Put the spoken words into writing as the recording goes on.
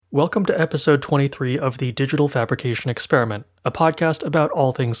Welcome to episode 23 of the Digital Fabrication Experiment, a podcast about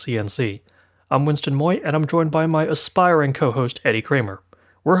all things CNC. I'm Winston Moy, and I'm joined by my aspiring co-host, Eddie Kramer.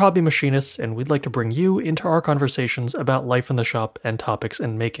 We're hobby machinists, and we'd like to bring you into our conversations about life in the shop and topics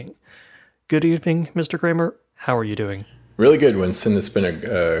in making. Good evening, Mr. Kramer. How are you doing? Really good, Winston. It's been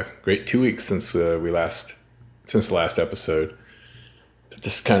a great 2 weeks since the last episode.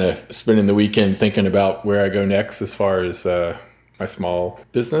 Just kind of spending the weekend thinking about where I go next as far as my small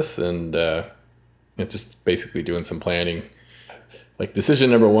business, and just basically doing some planning. Like, decision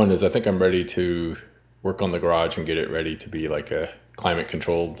number one is I think I'm ready to work on the garage and get it ready to be like a climate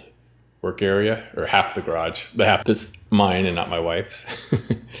controlled work area, or half the garage, the half that's mine and not my wife's.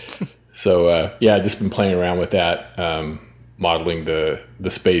 So I've just been playing around with that, modeling the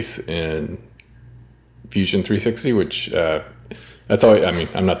space in Fusion 360, which that's always, I mean,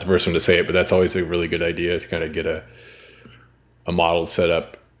 I'm not the first one to say it, but that's always a really good idea to kind of get a model set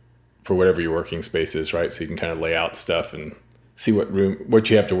up for whatever your working space is, right? So you can kind of lay out stuff and see what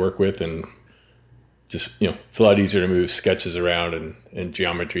you have to work with, and just, it's a lot easier to move sketches around and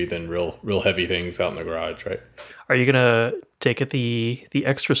geometry than real heavy things out in the garage, right? Are you gonna take it the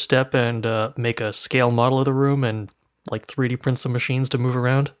extra step and make a scale model of the room and like 3D print some machines to move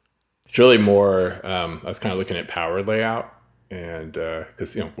around? It's really more, I was kind of looking at power layout, and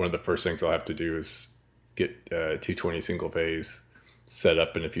because one of the first things I'll have to do is get 220 single phase set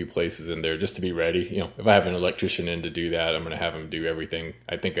up in a few places in there just to be ready. If I have an electrician in to do that, I'm going to have him do everything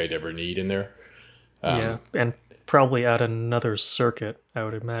I think I'd ever need in there. And probably add another circuit, I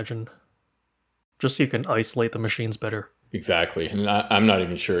would imagine, just so you can isolate the machines better. Exactly. And I'm not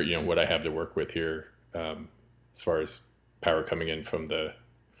even sure, what I have to work with here, as far as power coming in from the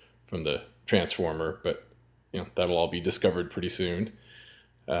transformer, but that'll all be discovered pretty soon.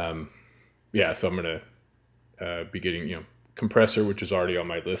 So I'm going to be getting, compressor, which is already on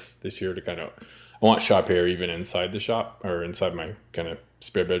my list this year, I want shop air even inside the shop, or inside my kind of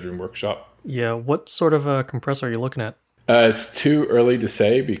spare bedroom workshop. Yeah, what sort of a compressor are you looking at? It's too early to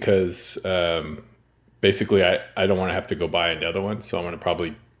say because basically I don't want to have to go buy another one. So I'm going to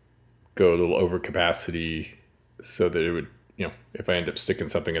probably go a little over capacity so that it would, if I end up sticking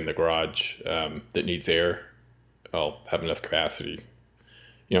something in the garage that needs air, I'll have enough capacity.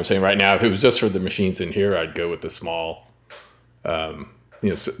 You know what I'm saying? Right now, if it was just for the machines in here, I'd go with the small,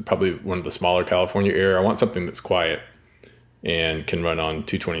 probably one of the smaller California Air. I want something that's quiet and can run on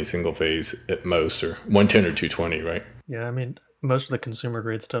 220 single phase at most, or 110 or 220, right? Yeah, I mean, most of the consumer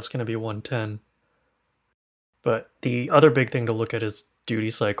grade stuff's going to be 110. But the other big thing to look at is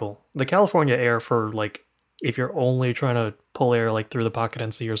duty cycle. The California Air, for like, if you're only trying to pull air like through the pocket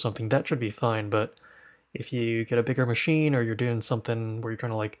NC or something, that should be fine. But if you get a bigger machine, or you're doing something where you're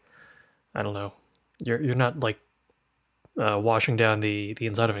trying to, like, I don't know, you're not like washing down the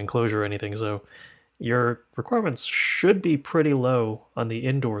inside of an enclosure or anything, so your requirements should be pretty low on the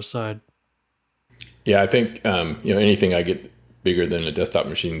indoor side. Yeah, I think anything I get bigger than a desktop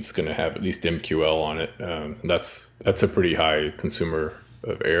machine is going to have at least MQL on it. That's a pretty high consumer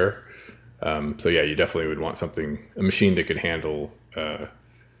of air. So yeah, you definitely would want a machine that could handle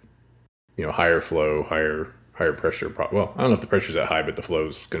higher flow, higher pressure. Well, I don't know if the pressure's that high, but the flow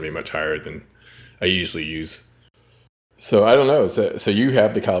is going to be much higher than I usually use. So I don't know. So you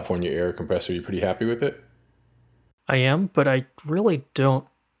have the California Air compressor. You pretty happy with it? I am, but I really don't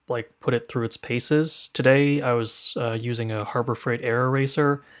like put it through its paces. Today I was using a Harbor Freight air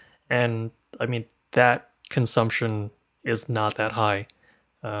eraser, and I mean, that consumption is not that high.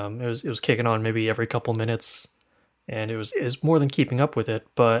 It was kicking on maybe every couple minutes, and it was more than keeping up with it.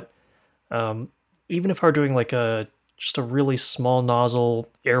 But even if I were doing like just a really small nozzle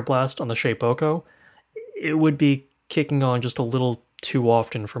air blast on the Shapeoko, it would be kicking on just a little too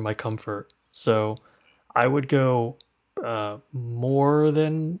often for my comfort. So I would go more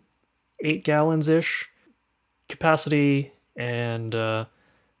than 8 gallons ish capacity, and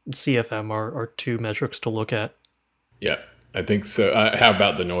CFM are two metrics to look at. Yeah, I think so. How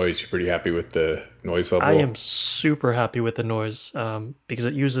about the noise? You're pretty happy with the noise level? I am super happy with the noise because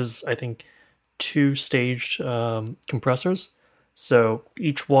it uses, I think, 2 staged compressors. So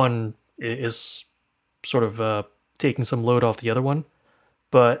each one is sort of taking some load off the other one.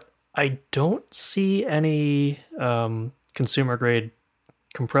 But I don't see any consumer grade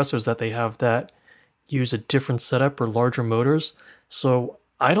compressors that they have that use a different setup or larger motors. So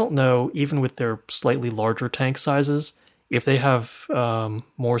I don't know, even with their slightly larger tank sizes, if they have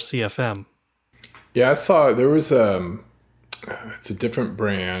more CFM. Yeah, I saw there was it's a different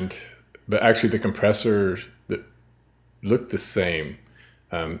brand, but actually the compressor that looked the same.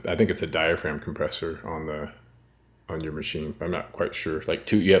 I think it's a diaphragm compressor on on your machine. I'm not quite sure. Like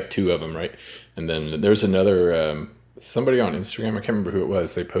two, you have two of them, right? And then there's another somebody on Instagram. I can't remember who it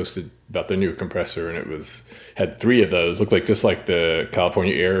was. They posted about their new compressor, and it was had three of those. Looked like just like the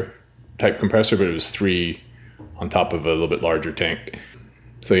California Air type compressor, but it was three on top of a little bit larger tank.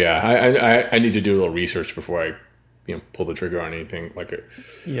 So yeah, I need to do a little research before I pull the trigger on anything like it.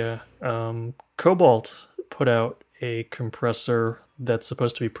 Yeah. Cobalt put out a compressor that's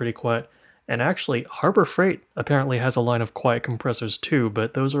supposed to be pretty quiet. And actually, Harbor Freight apparently has a line of quiet compressors too,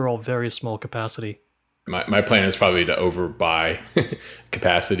 but those are all very small capacity. My plan is probably to overbuy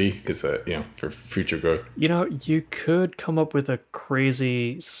capacity because for future growth. You could come up with a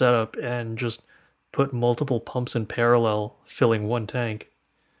crazy setup and just put multiple pumps in parallel, filling one tank.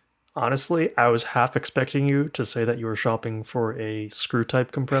 Honestly, I was half expecting you to say that you were shopping for a screw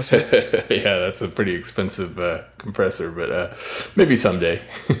type compressor. Yeah, that's a pretty expensive compressor, but maybe someday.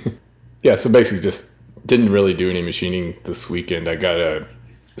 Yeah, so basically just didn't really do any machining this weekend. I got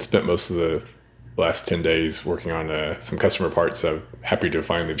spent most of the last 10 days working on some customer parts. I'm happy to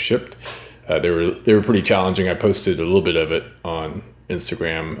finally have shipped. They were pretty challenging. I posted a little bit of it on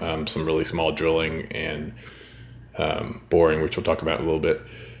Instagram, some really small drilling and boring, which we'll talk about in a little bit.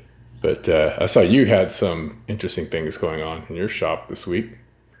 But I saw you had some interesting things going on in your shop this week.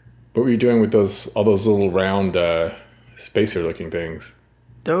 What were you doing with all those little round spacer looking things?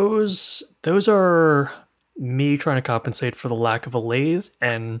 Those are me trying to compensate for the lack of a lathe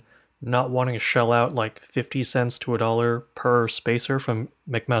and not wanting to shell out like 50 cents to $1 per spacer from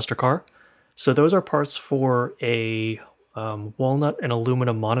McMaster-Carr. So those are parts for a walnut and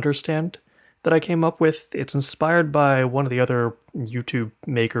aluminum monitor stand that I came up with. It's inspired by one of the other YouTube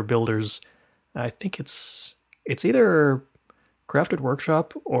maker builders. I think it's either Crafted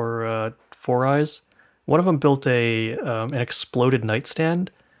Workshop or Four Eyes. One of them built an exploded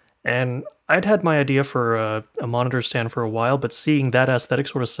nightstand, and I'd had my idea for a monitor stand for a while, but seeing that aesthetic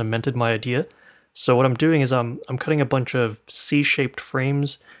sort of cemented my idea. So what I'm doing is I'm cutting a bunch of C-shaped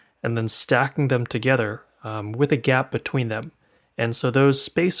frames and then stacking them together with a gap between them. And so those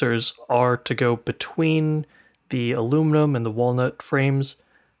spacers are to go between the aluminum and the walnut frames,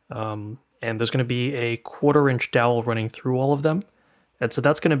 and there's going to be a 1/4 inch dowel running through all of them. And so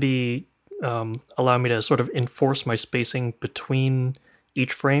that's going to be allow me to sort of enforce my spacing between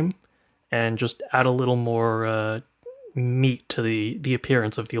each frame and just add a little more meat to the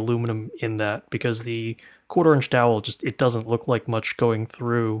appearance of the aluminum in that, because the 1/4 inch dowel it doesn't look like much going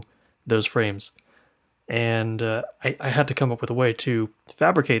through those frames. And I had to come up with a way to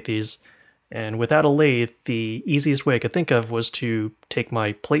fabricate these. And without a lathe, the easiest way I could think of was to take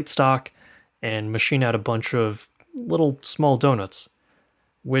my plate stock and machine out a bunch of little small donuts,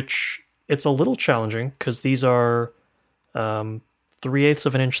 which it's a little challenging because these are 3/8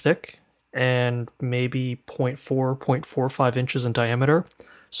 of an inch thick and maybe 0.45 inches in diameter.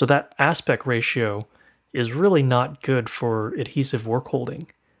 So that aspect ratio is really not good for adhesive work holding.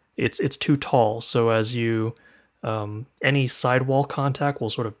 It's too tall, so as you any sidewall contact will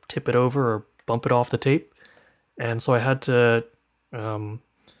sort of tip it over or bump it off the tape. And so I had to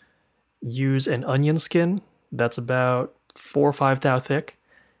use an onion skin that's about 4 or 5 thou thick,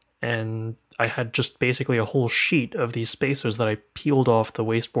 and I had just basically a whole sheet of these spacers that I peeled off the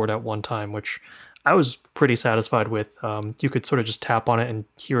wasteboard at one time, which I was pretty satisfied with. You could sort of just tap on it and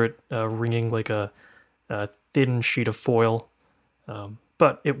hear it ringing like a thin sheet of foil.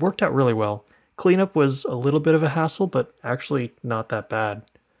 But it worked out really well. Cleanup was a little bit of a hassle, but actually not that bad.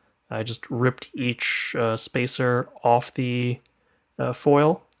 I just ripped each spacer off the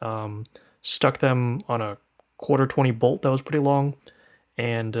foil, stuck them on a 1/4 20 bolt that was pretty long,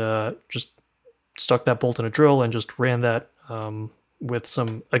 and just stuck that bolt in a drill and just ran that with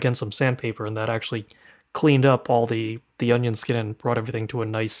some sandpaper, and that actually cleaned up all the onion skin and brought everything to a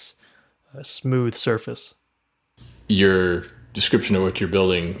nice smooth surface. Your description of what you're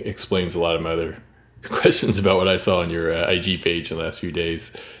building explains a lot of my other questions about what I saw on your IG page in the last few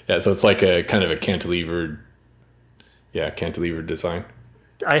days. Yeah, so it's like a kind of a cantilevered design.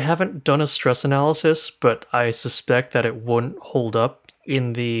 I haven't done a stress analysis, but I suspect that it wouldn't hold up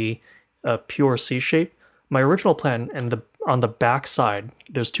in the pure C shape. My original plan, and on the back side,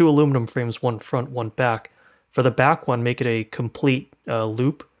 there's two aluminum frames, one front, one back. For the back one, make it a complete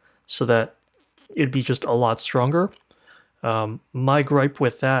loop so that it'd be just a lot stronger. My gripe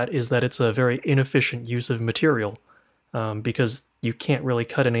with that is that it's a very inefficient use of material, because you can't really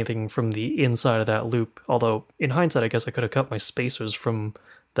cut anything from the inside of that loop. Although, in hindsight, I guess I could have cut my spacers from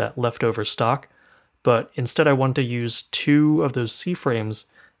that leftover stock. But instead, I wanted to use two of those C-frames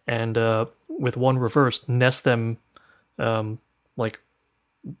and, with one reversed, nest them like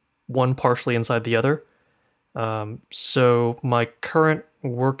one partially inside the other. So my current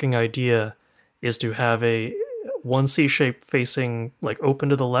working idea is to have a one C shape facing like open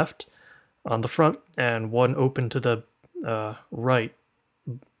to the left on the front and one open to the right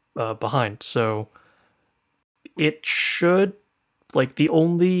behind. So it should like the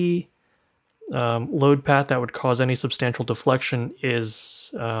only load path that would cause any substantial deflection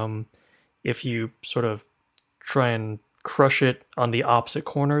is if you sort of try and crush it on the opposite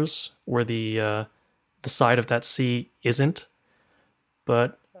corners where the side of that C isn't.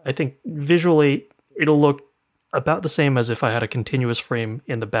 But I think visually it'll look about the same as if I had a continuous frame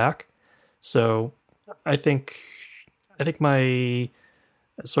in the back. So I think I think my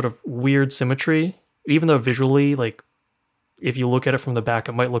sort of weird symmetry, even though visually, like if you look at it from the back,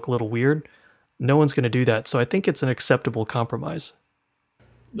 it might look a little weird. No one's going to do that. So I think it's an acceptable compromise.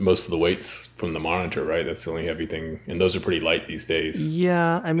 Most of the weight's from the monitor, right? That's the only heavy thing, and those are pretty light these days.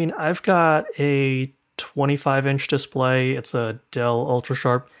 Yeah, I mean, I've got a 25-inch display. It's a Dell Ultra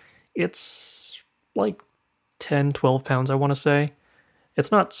Sharp. It's like 10, 12 pounds, I want to say.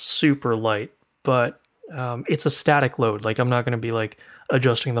 It's not super light, but it's a static load. Like, I'm not going to be like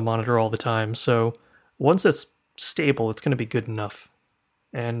adjusting the monitor all the time. So once it's stable, it's going to be good enough.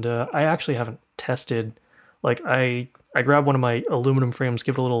 And I actually haven't tested. Like I grab one of my aluminum frames,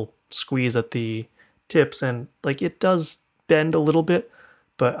 give it a little squeeze at the tips, and like it does bend a little bit,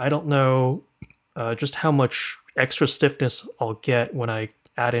 but I don't know just how much extra stiffness I'll get when I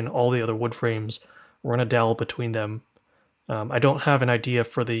add in all the other wood frames, run a dowel between them. I don't have an idea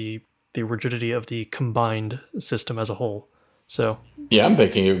for the rigidity of the combined system as a whole. So Yeah, I'm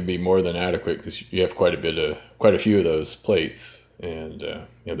thinking it would be more than adequate because you have quite a few of those plates, and they're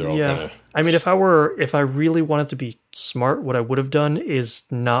all kind yeah, of. I mean, if I really wanted to be smart, what I would have done is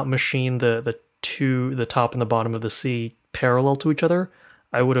not machine the top and the bottom of the C parallel to each other.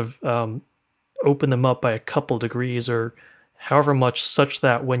 I would have opened them up by a couple degrees or however much, such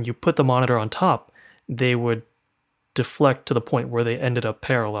that when you put the monitor on top, they would deflect to the point where they ended up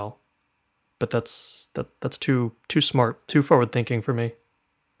parallel. But that's too smart, too forward thinking for me.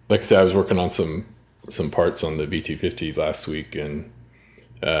 Like I said, I was working on some parts on the V250 last week and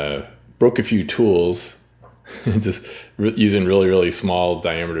broke a few tools, just using really small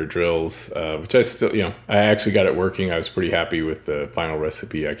diameter drills, which I still, I actually got it working. I was pretty happy with the final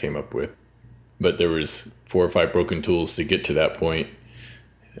recipe I came up with, but there was 4 or 5 broken tools to get to that point.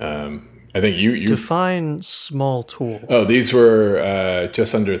 I think you Define small tool. oh, these were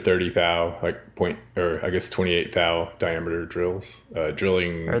just under 30 thou, like point, or I guess 28 thou diameter drills. Or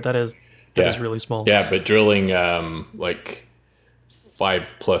Drilling, that is yeah, really small. yeah, but drilling like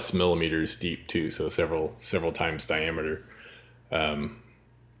 5+ millimeters deep too, so several times diameter.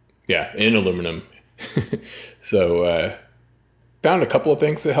 Yeah, in aluminum. So found a couple of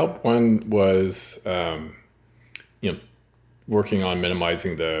things that helped. One was you know working on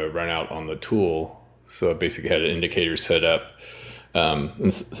minimizing the run out on the tool. So I basically had an indicator set up.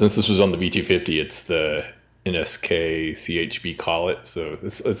 And since this was on the V250, it's the NSK CHB collet. So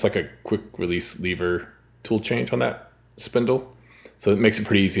it's like a quick release lever tool change on that spindle. So it makes it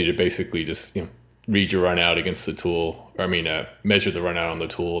pretty easy to basically just read your run out against the tool, or I mean measure the run out on the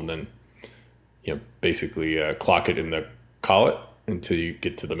tool, and then basically clock it in the collet until you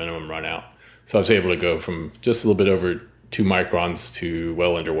get to the minimum run out. So I was able to go from just a little bit over 2 microns to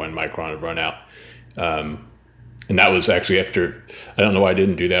well under 1 micron of run out. And that was actually after, I don't know why I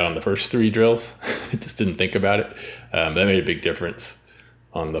didn't do that on the first 3 drills. I just didn't think about it. That made a big difference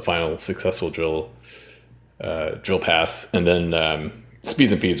on the final successful drill pass. And then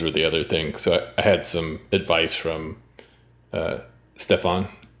speeds and feeds were the other thing. So I had some advice from Stefan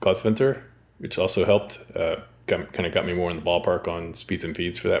Gosventer, which also helped. Kind of got me more in the ballpark on speeds and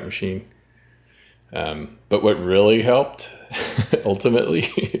feeds for that machine. But what really helped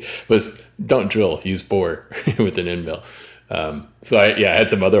ultimately was don't drill, use bore with an end mill. So I had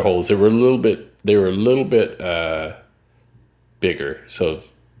some other holes that were a little bit bigger. So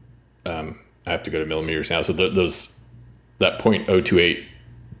I have to go to millimeters now. So that .028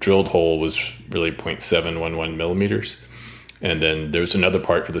 drilled hole was really 0.711 millimeters. And then there was another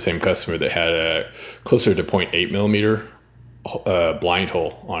part for the same customer that had a closer to 0.8 millimeter blind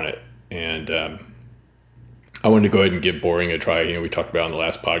hole on it. And I wanted to go ahead and give boring a try. We talked about on the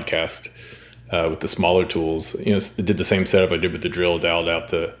last podcast with the smaller tools. It did the same setup I did with the drill, dialed out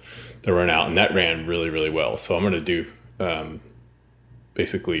the run out, and that ran really well. So I'm going to do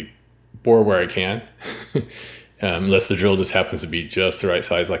basically bore where I can, unless the drill just happens to be just the right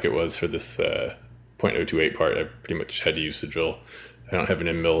size, like it was for this .028 part. I pretty much had to use the drill. I don't have an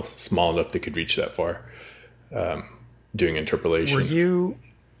end mill small enough that could reach that far. Doing interpolation. Were you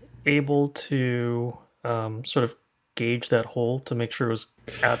able to sort of gauge that hole to make sure it was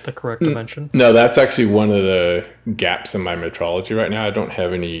at the correct dimension? No, that's actually one of the gaps in my metrology right now. I don't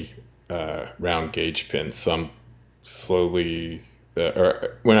have any round gauge pins, so I'm slowly,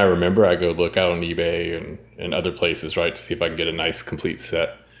 or when I remember, I go look out on eBay and other places, right, to see if I can get a nice complete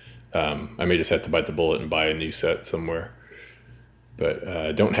set. I may just have to bite the bullet and buy a new set somewhere, but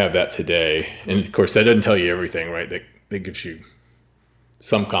I don't have that today. And of course, that doesn't tell you everything, right? That gives you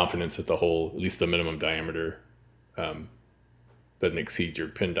some confidence that the hole, at least the minimum diameter, doesn't exceed your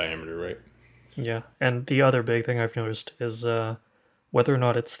pin diameter, right? Yeah, and the other big thing I've noticed is whether or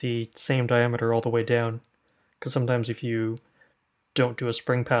not it's the same diameter all the way down. Because sometimes if you don't do a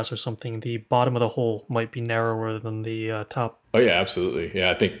spring pass or something, the bottom of the hole might be narrower than the top. Oh yeah, absolutely. Yeah,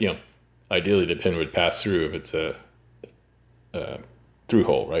 I think ideally the pin would pass through if it's a through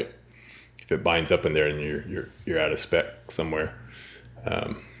hole, right? If it binds up in there, and you're out of spec somewhere.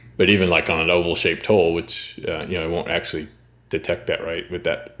 But even like on an oval shaped hole, which it won't actually detect that, right? With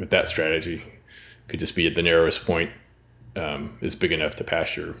that strategy, could just be at the narrowest point is big enough to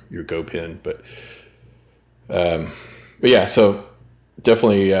pass your go pin. But yeah, so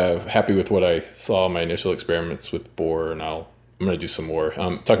definitely happy with what I saw in my initial experiments with bore, and I'm going to do some more.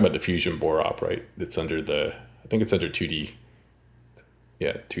 Talking about the fusion bore op, right? It's under I think it's under 2D.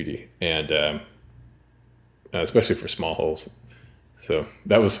 Yeah, 2D, and especially for small holes. So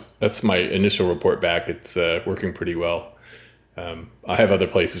that's my initial report back. It's working pretty well. I have other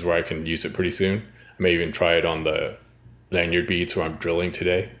places where I can use it pretty soon. I may even try it on the lanyard beads where I'm drilling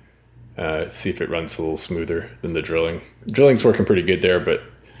today. See if it runs a little smoother than the drilling. Drilling's working pretty good there, but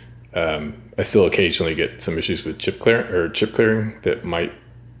I still occasionally get some issues with chip clearing that might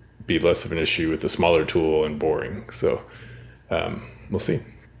be less of an issue with the smaller tool and boring. So we'll see.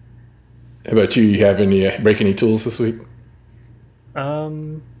 How about you? You have break any tools this week?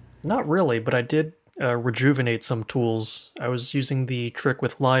 Not really, but I did rejuvenate some tools. I was using the trick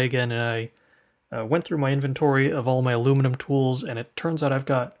with Lie again, and I went through my inventory of all my aluminum tools, and it turns out I've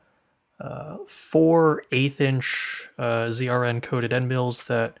got four 1/8" ZRN coated end mills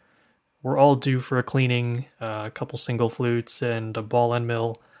that were all due for a cleaning, a couple single flutes, and a ball end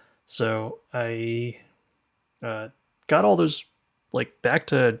mill. So I got all those like back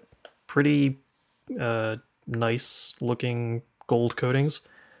to pretty nice looking gold coatings.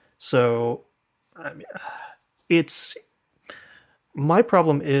 So I mean, it's my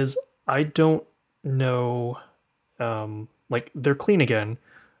problem is I don't know. Like they're clean again,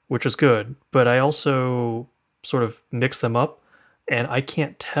 which is good, but I also sort of mix them up, and I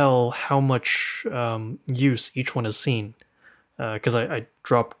can't tell how much use each one has seen because I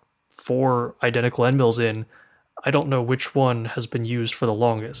dropped four identical end mills in. I don't know which one has been used for the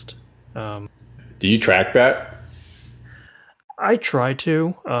longest. Do you track that? I try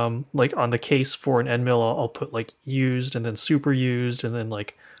to, like on the case for an end mill, I'll put like used and then super used and then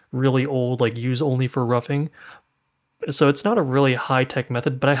like really old, like use only for roughing. So it's not a really high tech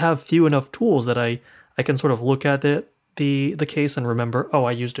method, but I have few enough tools that I can sort of look at the case and remember, oh,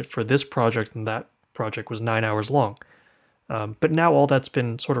 I used it for this project and that project was 9 hours long. But now all that's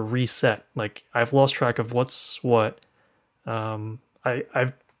been sort of reset. Like I've lost track of what's what.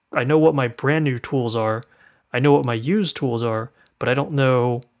 I know what my brand new tools are. I know what my used tools are, but I don't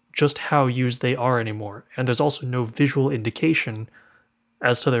know just how used they are anymore. And there's also no visual indication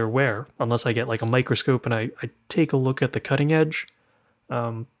as to their wear unless I get like a microscope and I take a look at the cutting edge.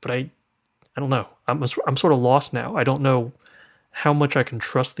 But I don't know. I'm sort of lost now. I don't know how much I can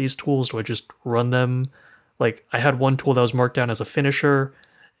trust these tools. Do I just run them? Like I had one tool that was marked down as a finisher,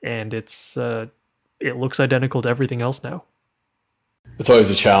 and it looks identical to everything else now. It's always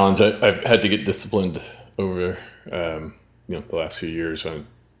a challenge. I've had to get disciplined over the last few years when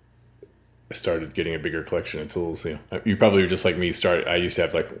I started getting a bigger collection of tools. You probably were just like me. I used to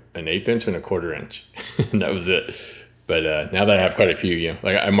have like an 1/8" and a 1/4", and that was it. But now that I have quite a few,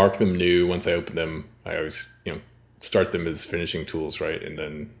 like I mark them new once I open them. I always start them as finishing tools, right, and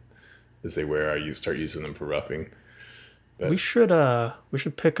then as they wear, start using them for roughing. But We should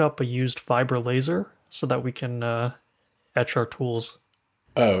pick up a used fiber laser so that we can etch our tools.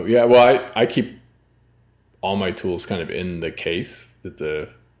 oh yeah, well I keep all my tools kind of in the case that the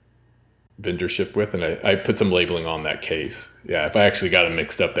vendor shipped with, and I put some labeling on that case. Yeah, if I actually got them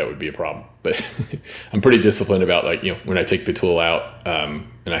mixed up, that would be a problem. But I'm pretty disciplined about like when I take the tool out and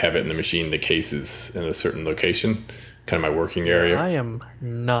I have it in the machine, the case is in a certain location, kind of my working area. I am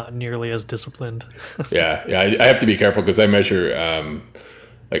not nearly as disciplined. Yeah, I have to be careful because I measure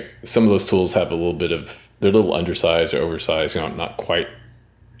like some of those tools have a little bit of they're a little undersized or oversized, not quite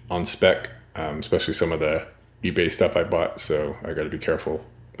on spec, especially some of the eBay stuff I bought. So I got to be careful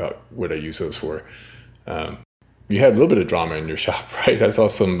about what I use those for. You had a little bit of drama in your shop, right? I saw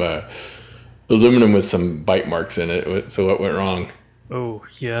some aluminum with some bite marks in it. So what went wrong? Oh,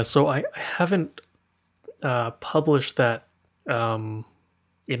 yeah. So I haven't published that um,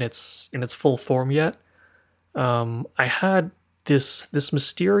 in its full form yet. I had this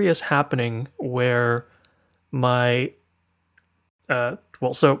mysterious happening where my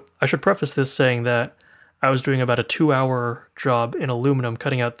well, so I should preface this saying that I was doing about a 2 hour job in aluminum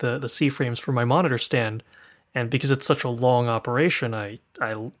cutting out the C frames for my monitor stand, and because it's such a long operation, I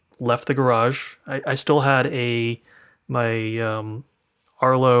left the garage. I still had my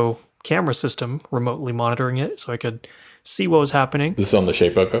Arlo camera system remotely monitoring it, so I could see what was happening This is on the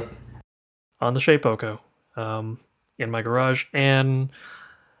Shapeoko. on the Shapeoko um, in my garage, and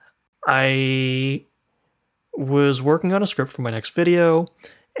I was working on a script for my next video,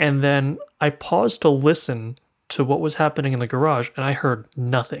 and then I paused to listen to what was happening in the garage, and I heard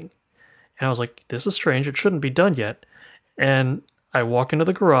nothing. And I was like, this is strange, it shouldn't be done yet. And I walk into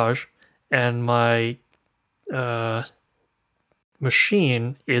the garage, and my uh,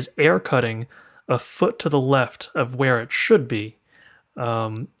 machine is air cutting a foot to the left of where it should be.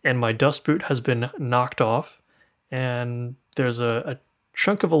 And my dust boot has been knocked off, and there's a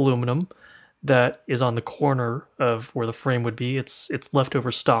chunk of aluminum that is on the corner of where the frame would be. It's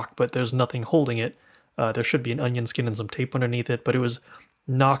leftover stock, but there's nothing holding it. There should be an onion skin and some tape underneath it, but it was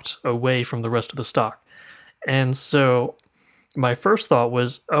knocked away from the rest of the stock. And so my first thought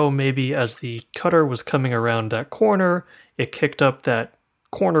was, oh, maybe as the cutter was coming around that corner, it kicked up that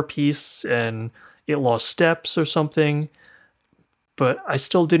corner piece and it lost steps or something. But I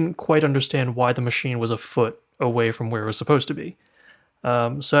still didn't quite understand why the machine was a foot away from where it was supposed to be.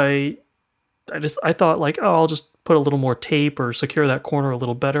 So I thought like, oh, I'll just put a little more tape or secure that corner a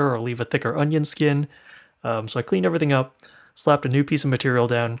little better or leave a thicker onion skin. So I cleaned everything up, slapped a new piece of material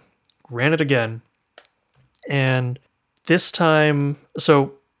down, ran it again, and this time,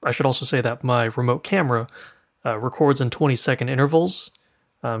 so I should also say that my remote camera records in 20-second intervals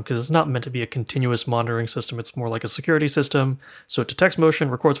because it's not meant to be a continuous monitoring system. It's more like a security system. So it detects motion,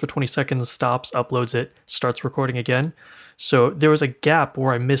 records for 20 seconds, stops, uploads it, starts recording again. So there was a gap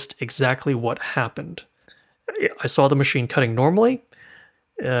where I missed exactly what happened. I saw the machine cutting normally,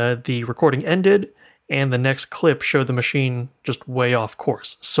 the recording ended, and the next clip showed the machine just way off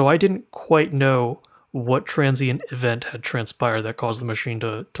course. So I didn't quite know what transient event had transpired that caused the machine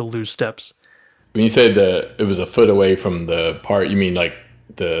to lose steps. When you said that it was a foot away from the part, you mean like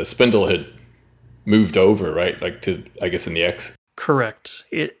the spindle had moved over, right? Like to, I guess, in the X. Correct.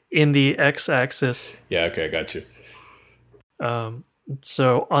 In the x-axis. Yeah. Okay, I got you.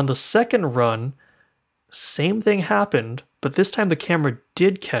 So on the second run, same thing happened, but this time the camera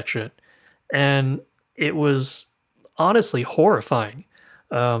did catch it, and it was honestly horrifying.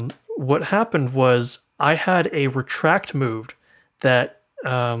 What happened was I had a retract moved that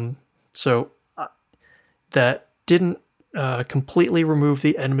so that didn't completely remove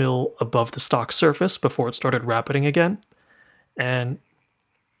the end mill above the stock surface before it started rapiding again, and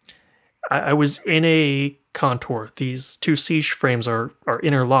I was in a contour. These two siege frames are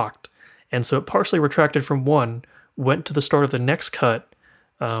interlocked, and so it partially retracted from one, went to the start of the next cut,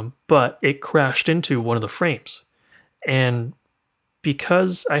 but it crashed into one of the frames. And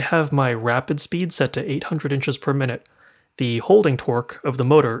because I have my rapid speed set to 800 inches per minute, the holding torque of the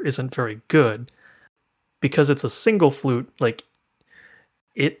motor isn't very good. Because it's a single flute, like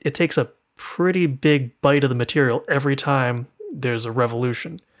it takes a pretty big bite of the material every time there's a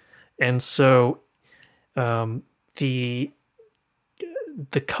revolution. And so um, the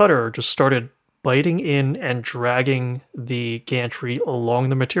the cutter just started biting in and dragging the gantry along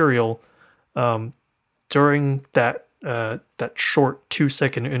the material during that short 2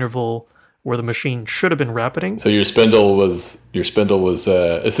 second interval where the machine should have been rapiding. So your spindle was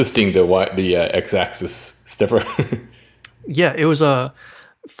assisting the x-axis stepper. Yeah, it was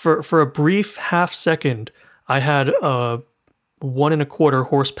for a brief half second. I had a 1.25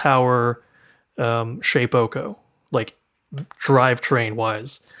 horsepower Shapeoko, like drivetrain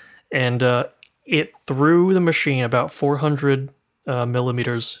wise, and it threw the machine about 400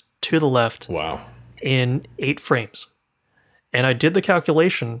 millimeters to the left. Wow. In 8 frames. And I did the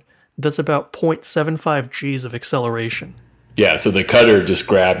calculation. That's about 0.75 Gs of acceleration. Yeah, so the cutter just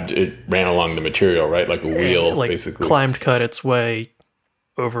grabbed it, ran along the material, right, like a wheel, and it, basically. Climbed, cut its way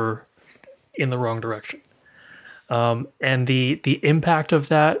over in the wrong direction. And the impact of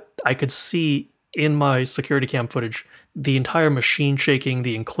that, I could see in my security cam footage, the entire machine shaking,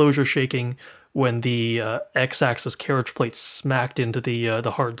 the enclosure shaking when the x-axis carriage plate smacked into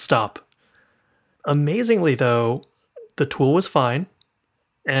the hard stop. Amazingly, though, the tool was fine,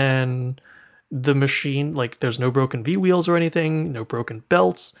 and the machine, like there's no broken V wheels or anything, no broken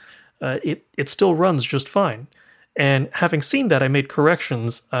belts. It still runs just fine. And having seen that, I made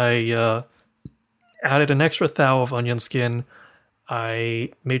corrections. I added an extra thou of onion skin.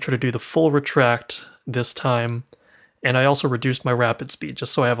 I made sure to do the full retract this time, and I also reduced my rapid speed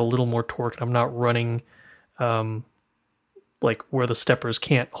just so I have a little more torque and I'm not running like where the steppers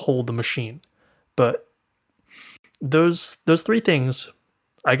can't hold the machine. But those three things,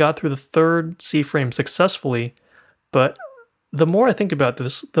 I got through the third C frame successfully. But the more I think about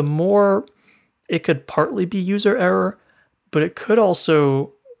this, the more it could partly be user error, but it could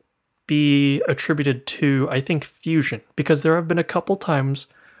also be attributed to, I think, Fusion, because there have been a couple times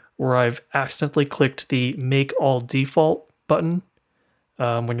where I've accidentally clicked the make all default button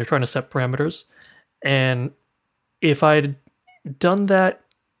when you're trying to set parameters. And if I'd done that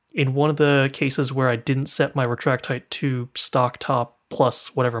in one of the cases where I didn't set my retract height to stock top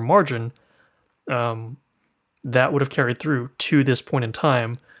plus whatever margin, that would have carried through to this point in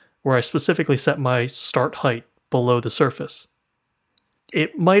time where I specifically set my start height below the surface.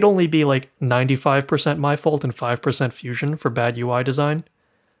 It might only be like 95% my fault and 5% Fusion for bad UI design.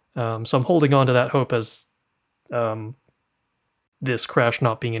 So I'm holding on to that hope as this crash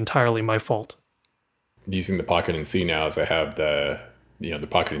not being entirely my fault. Using the Pocket and C now, as I have the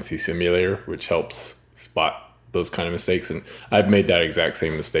Pocket and C simulator, which helps spot those kind of mistakes. And I've made that exact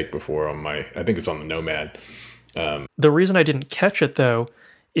same mistake before on I think it's on the Nomad. The reason I didn't catch it though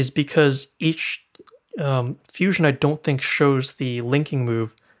is because each Fusion I don't think shows the linking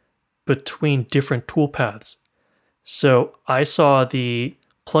move between different toolpaths. So I saw the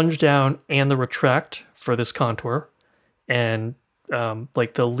plunge down and the retract for this contour, and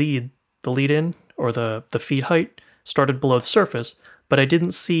like the lead in or the feed height started below the surface, but I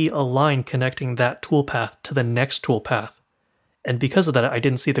didn't see a line connecting that toolpath to the next toolpath. And because of that, I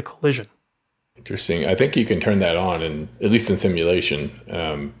didn't see the collision. Interesting. I think you can turn that on, and at least in simulation.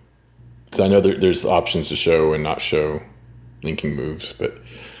 So I know there's options to show and not show linking moves, but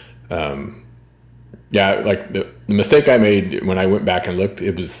yeah, like the mistake I made when I went back and looked,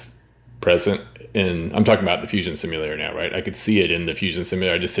 it was present in, I'm talking about the Fusion simulator now, right? I could see it in the Fusion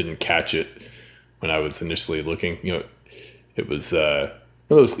simulator. I just didn't catch it when I was initially looking. It was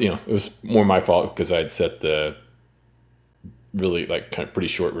more my fault because I'd set the really like kind of pretty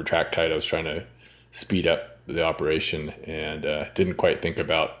short retract height. I was trying to speed up the operation and didn't quite think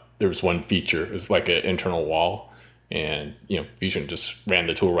about, there was one feature, it was like an internal wall, and Fusion just ran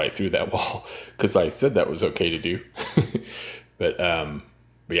the tool right through that wall because I said that was okay to do. but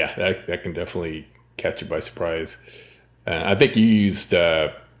yeah, that can definitely catch you by surprise. I think you used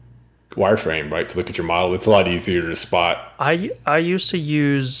wireframe, right, to look at your model. It's a lot easier to spot. I used to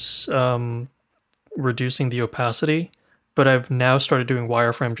use reducing the opacity, but I've now started doing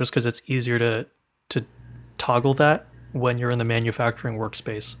wireframe just because it's easier to toggle that when you're in the manufacturing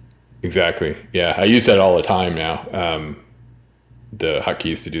workspace. Exactly. Yeah, I use that all the time now. The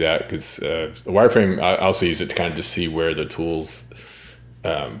hotkeys to do that, because wireframe, I also use it to kind of just see where the tools,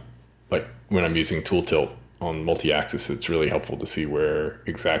 like when I'm using tool tilt on multi-axis, it's really helpful to see where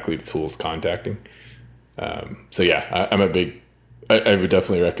exactly the tool is contacting. So yeah, I would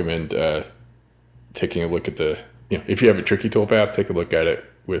definitely recommend taking a look at if you have a tricky toolpath, take a look at it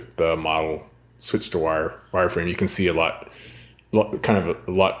with the model, switch to wireframe. You can see a lot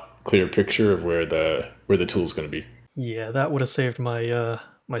clearer picture of where the tool is going to be. Yeah, that would have saved my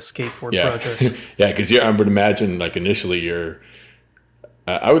my skateboard project. Yeah, because I would imagine like initially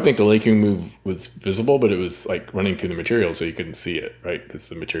I would think the linking move was visible, but it was like running through the material, so you couldn't see it, right? Because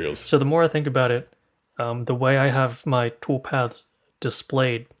the materials. So the more I think about it, the way I have my toolpaths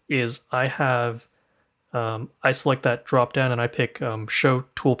displayed is I have I select that drop down and I pick show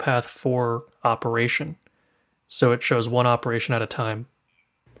toolpath for operation, so it shows one operation at a time.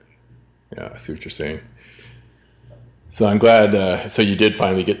 Yeah, I see what you're saying. So I'm glad. So you did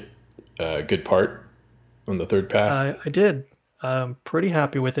finally get a good part on the third pass. I did. I'm pretty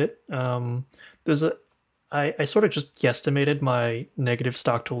happy with it. I sort of just guesstimated my negative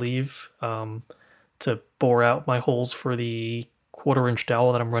stock to leave to bore out my holes for the 1/4-inch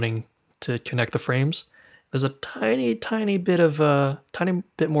dowel that I'm running to connect the frames. There's a tiny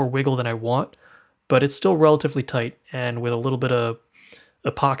bit more wiggle than I want, but it's still relatively tight, and with a little bit of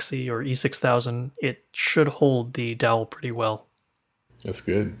epoxy or E6000, it should hold the dowel pretty well. That's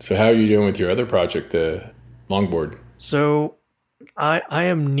good. So how are you doing with your other project, the longboard? So I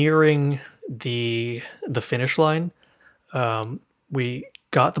am nearing the finish line. We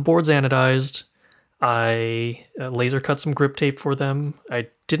got the boards anodized. I laser cut some grip tape for them. I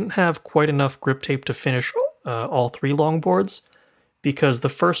didn't have quite enough grip tape to finish all 3 longboards, because the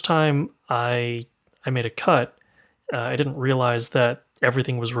first time I made a cut, I didn't realize that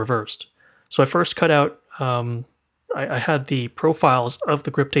everything was reversed. So I first cut out. I had the profiles of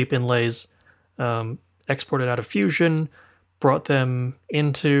the grip tape inlays um, exported out of Fusion, brought them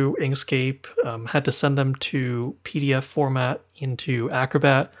into Inkscape, had to send them to PDF format into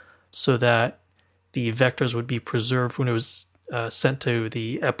Acrobat so that the vectors would be preserved when it was sent to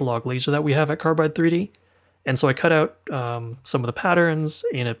the Epilogue laser that we have at Carbide 3D. And so I cut out some of the patterns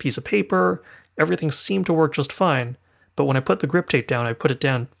in a piece of paper. Everything seemed to work just fine. But when I put the grip tape down, I put it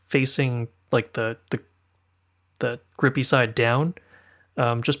down facing like the grippy side down,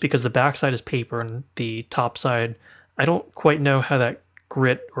 just because the back side is paper and the top side, I don't quite know how that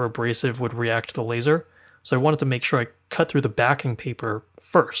grit or abrasive would react to the laser. So I wanted to make sure I cut through the backing paper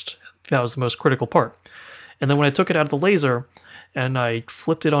first. That was the most critical part. And then when I took it out of the laser and I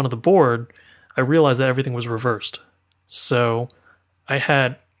flipped it onto the board, I realized that everything was reversed. So I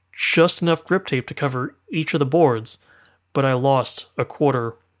had just enough grip tape to cover each of the boards, but I lost a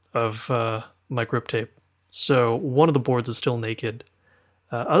quarter of my grip tape. So one of the boards is still naked.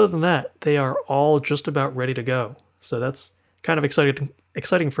 Other than that, they are all just about ready to go. So that's kind of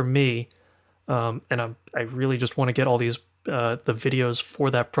exciting for me. I really just want to get all these the videos for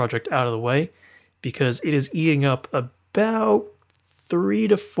that project out of the way because it is eating up about 300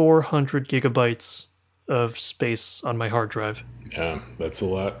 to 400 gigabytes of space on my hard drive. Yeah, that's a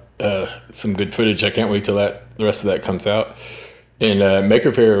lot. Some good footage. I can't wait till the rest of that comes out. And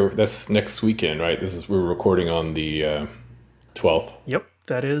Maker Faire, that's next weekend, right? We're recording on the 12th. Yep,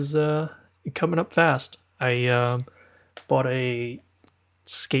 that is coming up fast. I bought a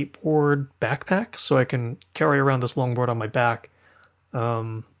skateboard backpack so I can carry around this longboard on my back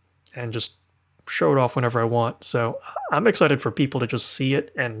and just show it off whenever I want. So I'm excited for people to just see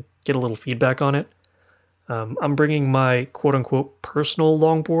it and get a little feedback on it. I'm bringing my quote unquote personal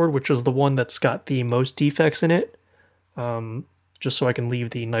longboard, which is the one that's got the most defects in it, just so I can leave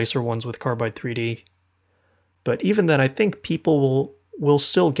the nicer ones with Carbide 3D. But even then, I think people will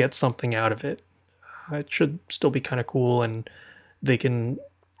still get something out of it. It should still be kind of cool, and they can.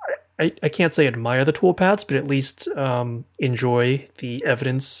 I can't say admire the tool paths, but at least enjoy the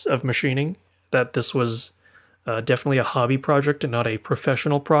evidence of machining. That this was definitely a hobby project and not a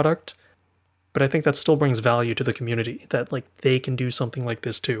professional product. But I think that still brings value to the community. That like they can do something like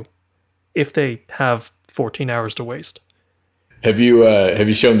this too, if they have 14 hours to waste. Have you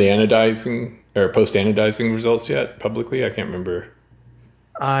shown the anodizing or post anodizing results yet publicly? I can't remember.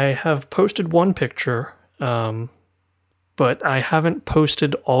 I have posted one picture, but I haven't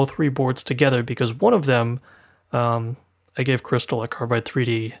posted all three boards together because one of them, I gave Crystal at Carbide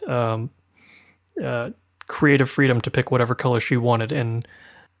 3D creative freedom to pick whatever color she wanted, and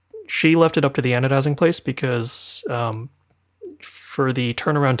she left it up to the anodizing place because for the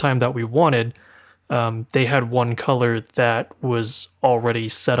turnaround time that we wanted, they had one color that was already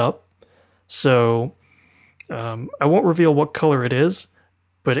set up. So I won't reveal what color it is,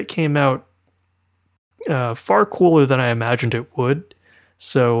 but it came out far cooler than I imagined it would.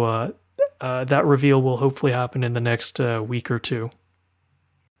 So that reveal will hopefully happen in the next week or two.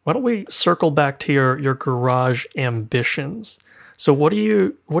 Why don't we circle back to your garage ambitions? So what are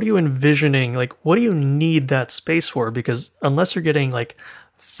you envisioning? Like, what do you need that space for? Because unless you're getting like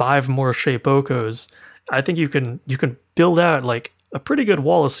 5 more Shapeokos, I think you can build out like a pretty good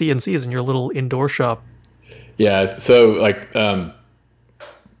wall of CNCs in your little indoor shop. Yeah. So like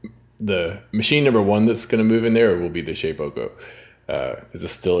the machine number 1 that's going to move in there will be the Shapeoko.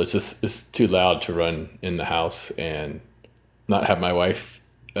 It's too loud to run in the house and not have my wife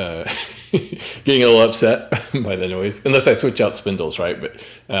getting a little upset by the noise, unless I switch out spindles, right? But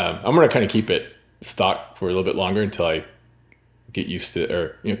I'm going to kind of keep it stock for a little bit longer until I get used to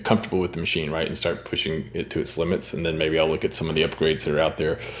or comfortable with the machine, right, and start pushing it to its limits, and then maybe I'll look at some of the upgrades that are out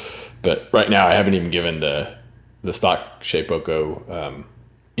there. But right now, I haven't even given the stock Shapeoko,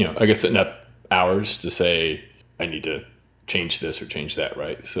 I guess enough hours to say I need to change this or change that,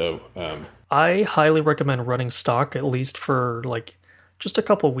 right? So I highly recommend running stock at least for like just a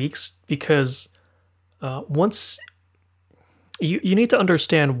couple weeks because once you need to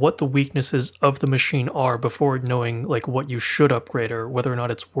understand what the weaknesses of the machine are before knowing like what you should upgrade or whether or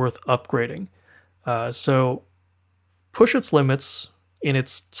not it's worth upgrading. So push its limits in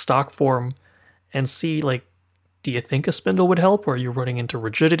its stock form and see like, do you think a spindle would help, or are you running into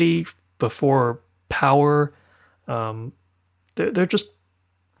rigidity before power? They're just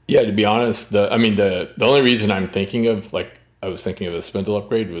yeah. To be honest, the only reason I'm thinking of like I was thinking of a spindle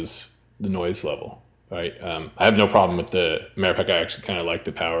upgrade was the noise level. right? I have no problem with the matter of fact. I actually kind of like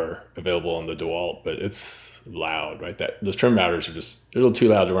the power available on the DeWalt, but it's loud, right? That those trim routers are just a little too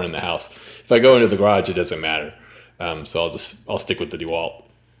loud to run in the house. If I go into the garage, it doesn't matter. So I'll stick with the DeWalt.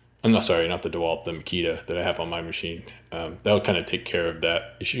 I'm not sorry, not the DeWalt, the Makita that I have on my machine. That'll kind of take care of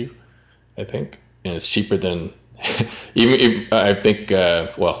that issue, I think, and it's cheaper than even I think.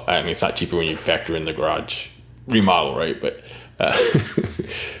 Well, I mean, it's not cheaper when you factor in the garage remodel, right? But uh,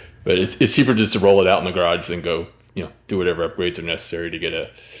 but it's cheaper just to roll it out in the garage than go do whatever upgrades are necessary to get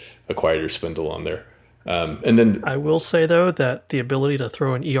a quieter spindle on there. And then I will say though that the ability to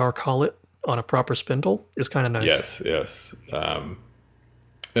throw an ER collet on a proper spindle is kind of nice. yes.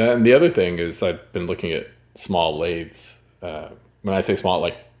 And the other thing is I've been looking at small lathes. When I say small,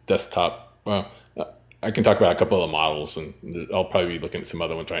 like desktop, well, I can talk about a couple of the models, and I'll probably be looking at some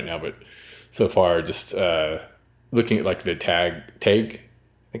other ones right now. But so far, just looking at like the TAG, I think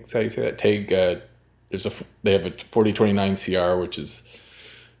that's how you say that. TAG. They have a 4029 CR, which is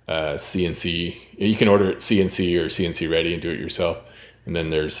CNC. You can order it CNC or CNC ready and do it yourself. And then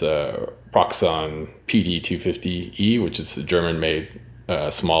there's Proxon PD250E, which is a German-made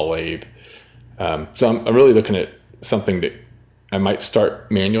small lathe. So I'm really looking at something that I might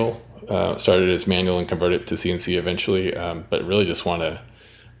start started as manual and convert it to CNC eventually, but really just want to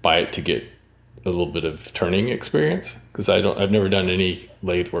buy it to get a little bit of turning experience because I've never done any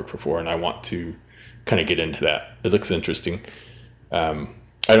lathe work before, and I want to kind of get into that. It looks interesting. I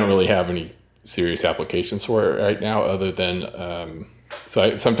don't really have any serious applications for it right now, other than so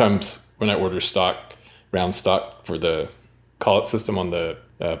I sometimes when I order round stock for the collet system on the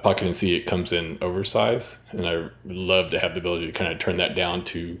Pocket and C, it comes in oversized, and I would love to have the ability to kind of turn that down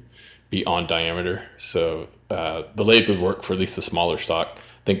to be on diameter. So the lathe would work for at least the smaller stock.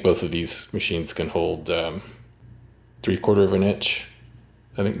 I think both of these machines can hold 3/4 of an inch.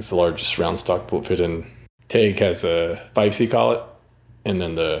 I think it's the largest round stock that will fit in. TAG has a 5C collet, and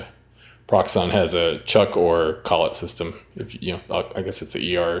then the Proxon has a chuck or collet system. If I guess it's a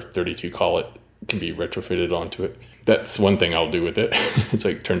ER32 collet, can be retrofitted onto it. That's one thing I'll do with it. It's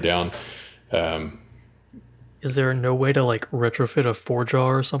like turn down. Is there no way to like retrofit a four jaw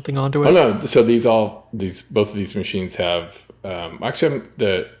or something onto it? Oh no! So both of these machines have actually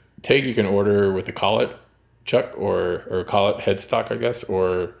the TAG you can order with a collet chuck or collet headstock, I guess,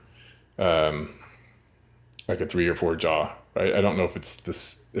 or like a 3 or 4 jaw. Right? I don't know if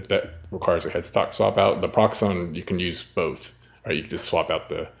that requires a headstock swap out. The Proxon you can use both. Right? You can just swap out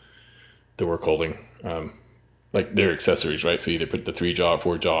the work holding. Like their accessories, right? So either put the 3 jaw,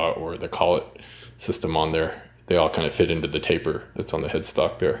 4 jaw, or the collet system on there. They all kind of fit into the taper that's on the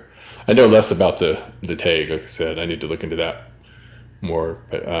headstock there. I know less about the TAG. Like I said, I need to look into that more.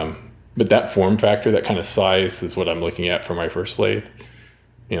 But that form factor, that kind of size, is what I'm looking at for my first lathe.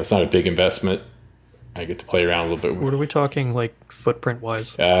 It's not a big investment. I get to play around a little bit. What are we talking like footprint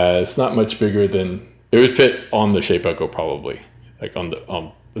wise? It's not much bigger than it would fit on the Shape Echo probably, like on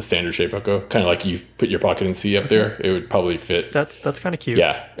the standard Shape Echo, kind of like you put your Pocket and C up there. It would probably fit. That's kind of cute.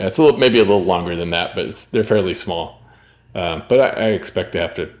 Yeah, it's maybe a little longer than that, but they're fairly small. But I expect to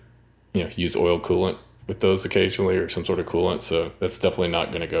have to, use oil coolant with those occasionally or some sort of coolant. So that's definitely not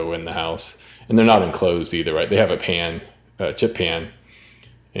going to go in the house. And they're not enclosed either, right? They have a chip pan,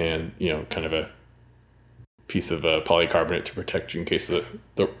 and kind of a piece of polycarbonate to protect you in case the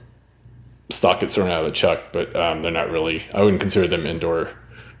stock gets thrown out of the chuck. But they're not really. I wouldn't consider them indoor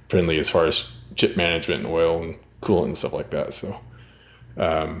friendly as far as chip management and oil and coolant and stuff like that. So,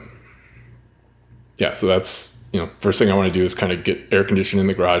 so that's, first thing I want to do is kind of get air conditioning in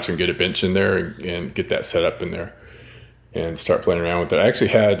the garage and get a bench in there and get that set up in there and start playing around with it. I actually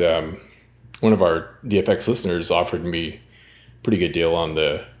had one of our DFX listeners offered me a pretty good deal on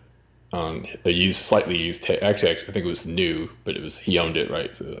a slightly used TAG. Actually, I think it was new, but he owned it,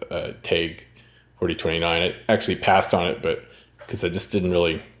 right? So, TAG 4029. I actually passed on it, but because I just didn't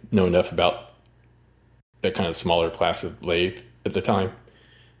really know enough about that kind of smaller class of lathe at the time.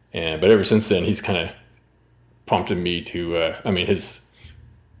 But ever since then, he's kind of prompted me to.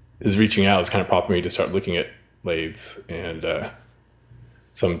 His reaching out has kind of prompted me to start looking at lathes, and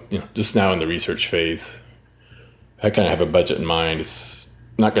so I'm just now in the research phase. I kind of have a budget in mind. It's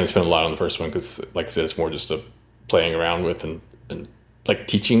not going to spend a lot on the first one because, like I said, it's more just a playing around with and like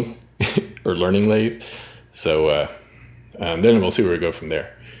teaching or learning lathe. So then we'll see where we go from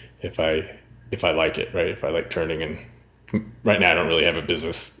there. If I like it, right? If I like turning, and right now I don't really have a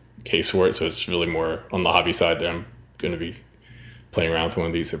business case for it, so it's really more on the hobby side that I'm going to be playing around with one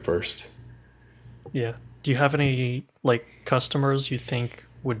of these at first. Yeah. Do you have any like customers you think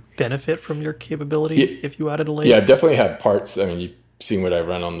would benefit from your capability if you added a lathe? Yeah, I definitely have parts. I mean, seeing what I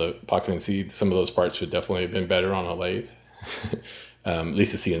run on the Pocket and C, some of those parts would definitely have been better on a lathe. At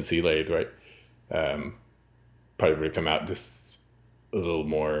least a CNC lathe, right? Probably would have come out just a little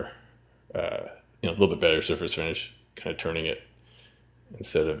more, a little bit better surface finish, kind of turning it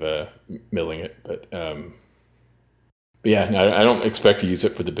instead of milling it. But yeah, no, I don't expect to use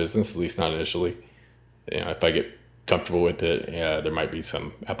it for the business, at least not initially. If I get comfortable with it, yeah, there might be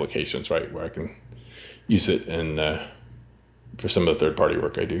some applications, right, where I can use it and for some of the third party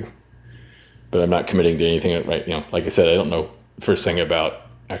work I do. But I'm not committing to anything, right? Like I said, I don't know the first thing about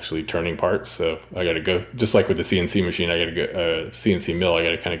actually turning parts, so I got to go, just like with the CNC machine, I got to go CNC mill. I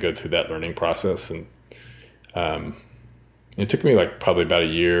got to kind of go through that learning process, and it took me like probably about a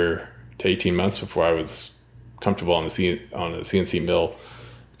year to 18 months before I was comfortable on the CNC mill,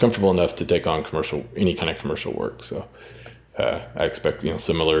 comfortable enough to take on any kind of commercial work. So I expect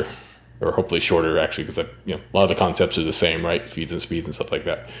similar, or hopefully shorter actually, because a lot of the concepts are the same, right? Feeds and speeds and stuff like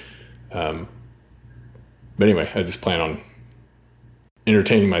that. But anyway, I just plan on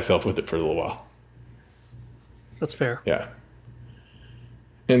entertaining myself with it for a little while. That's fair. Yeah.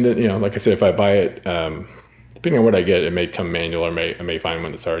 And then, like I said, if I buy it, depending on what I get, it may come manual, or I may find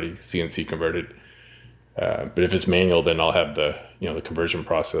one that's already CNC converted. But if it's manual, then I'll have the conversion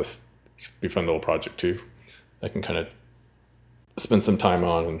process. Should be a fun little project too. I can kind of spend some time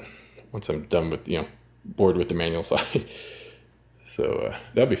on, and once I'm done with bored with the manual side. So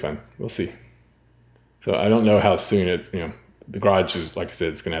that'll be fun. We'll see. So I don't know how soon the garage is, like I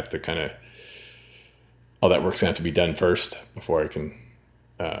said, it's going to have to kind of, all that work's going to have to be done first before I can,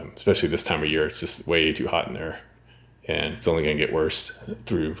 especially this time of year, it's just way too hot in there, and it's only going to get worse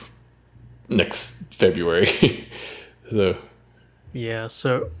through next February. So Yeah.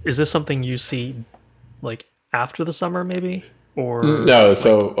 So is this something you see like after the summer, maybe, or no. like?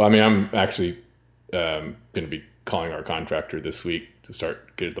 So I mean, I'm actually going to be calling our contractor this week to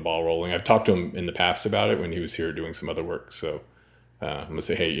start get the ball rolling. I've talked to him in the past about it when he was here doing some other work. So I'm gonna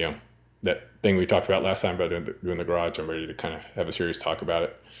say, hey, that thing we talked about last time about doing the garage, I'm ready to kind of have a serious talk about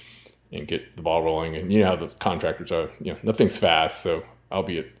it and get the ball rolling. And how the contractors are, nothing's fast, so I'll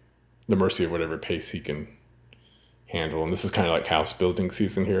be at the mercy of whatever pace he can handle. And this is kind of like house building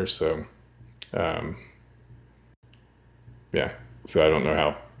season here, so yeah. So I don't know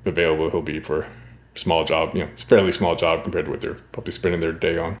how available he'll be for small job. It's a fairly small job compared to what they're probably spending their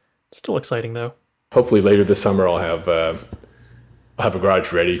day on. Still exciting though. Hopefully later this summer I'll have a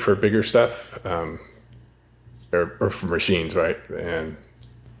garage ready for bigger stuff, or for machines, right, and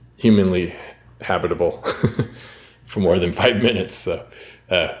humanly habitable for more than 5 minutes. So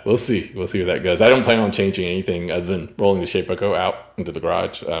we'll see where that goes. I don't plan on changing anything other than rolling the Shape Echo out into the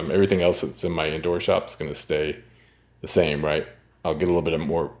garage. Everything else that's in my indoor shop is going to stay the same, right? I'll get a little bit of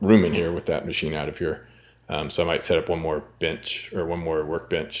more room in here with that machine out of here. So I might set up one more bench or one more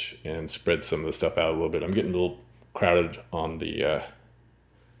workbench and spread some of the stuff out a little bit. I'm getting a little crowded on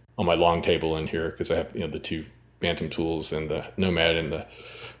my long table in here because I have the two Bantam tools and the Nomad and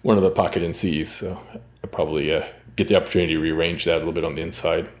one of the Pocket NCs. So I probably get the opportunity to rearrange that a little bit on the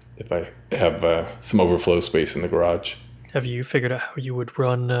inside if I have some overflow space in the garage. Have you figured out how you would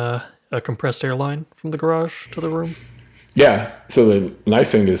run a compressed air line from the garage to the room? Yeah. So the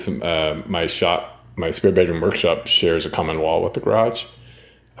nice thing is my spare bedroom workshop shares a common wall with the garage.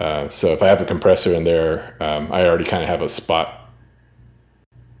 So if I have a compressor in there, I already kind of have a spot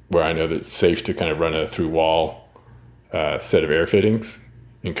where I know that it's safe to kind of run a through wall set of air fittings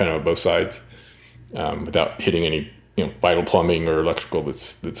and kind of on both sides without hitting any vital plumbing or electrical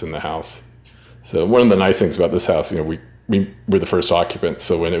that's in the house. So one of the nice things about this house, we were the first occupants.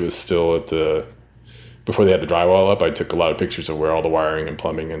 So when it was still before they had the drywall up, I took a lot of pictures of where all the wiring and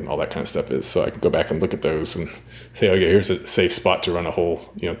plumbing and all that kind of stuff is. So I can go back and look at those and say, okay, here's a safe spot to run a hole,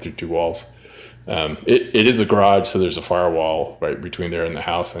 through two walls. It is a garage, so there's a firewall right between there and the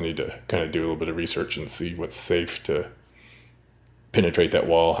house. I need to kind of do a little bit of research and see what's safe to penetrate that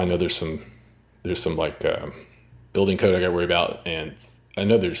wall. I know there's some like building code I got to worry about, and I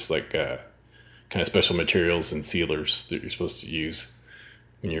know there's like kind of special materials and sealers that you're supposed to use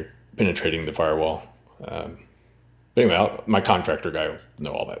when you're penetrating the firewall. But anyway, my contractor guy will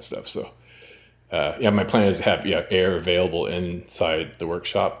know all that stuff. So my plan is to have air available inside the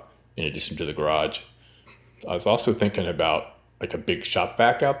workshop in addition to the garage. I was also thinking about like a big shop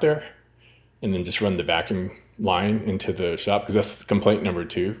vac out there, and then just run the vacuum line into the shop, because that's complaint number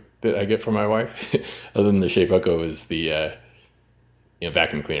 2 that I get from my wife. Other than the Shape Echo is the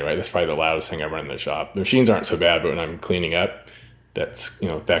vacuum cleaner, right? That's probably the loudest thing I run in the shop. The machines aren't so bad, but when I'm cleaning up, that's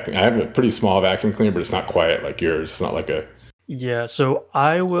vacuum. I have a pretty small vacuum cleaner, but it's not quiet like yours. It's not like a Yeah, so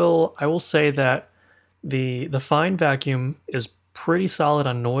I will say that the fine vacuum is pretty solid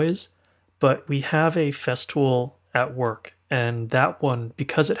on noise, but we have a Festool at work, and that one,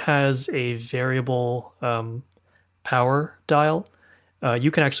 because it has a variable power dial,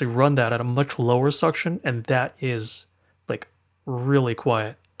 you can actually run that at a much lower suction, and that is like really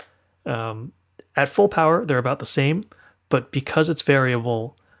quiet. At full power, they're about the same, but because it's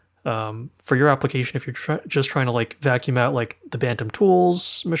variable, for your application, if you're just trying to like vacuum out like the Bantam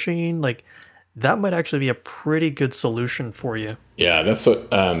Tools machine, like that might actually be a pretty good solution for you. Yeah, that's what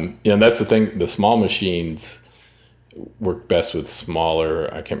that's the thing. The small machines work best with smaller.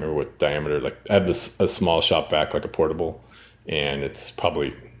 I can't remember what diameter. Like I have this a small shop vac, like a portable, and it's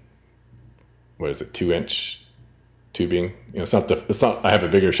probably what is it, 2 inch tubing. It's not the. It's not. I have a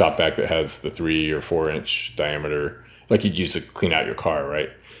bigger shop vac that has the 3 or 4 inch diameter, like you'd use to clean out your car, right?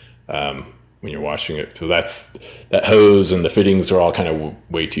 When you're washing it. So that hose and the fittings are all kind of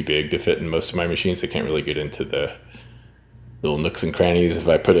way too big to fit in most of my machines. They can't really get into the little nooks and crannies. If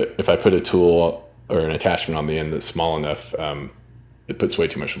I put a tool or an attachment on the end that's small enough, it puts way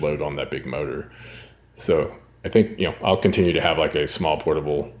too much load on that big motor. So I think I'll continue to have like a small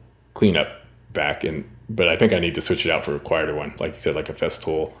portable cleanup back, but I think I need to switch it out for a quieter one, like you said, like a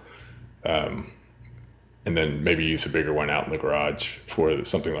Festool, and then maybe use a bigger one out in the garage for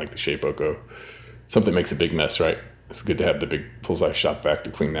something like the Shapeoko. Something makes a big mess, right? It's good to have the big full size shop vac to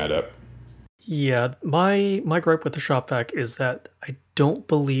clean that up. Yeah, my gripe with the shop vac is that I don't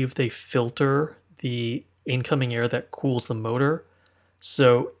believe they filter the incoming air that cools the motor.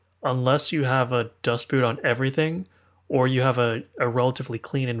 So unless you have a dust boot on everything, or you have a relatively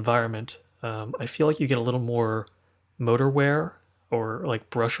clean environment, I feel like you get a little more motor wear or like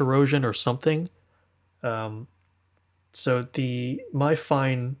brush erosion or something. Um, so the my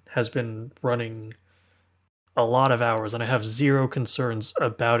fine has been running a lot of hours, and I have zero concerns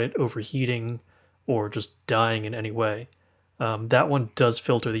about it overheating or just dying in any way. That one does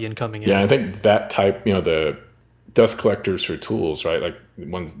filter the incoming Yeah, I air. think that type, the dust collectors for tools, right? Like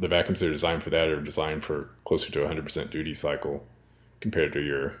the vacuums that are designed for that are designed for closer to 100% duty cycle compared to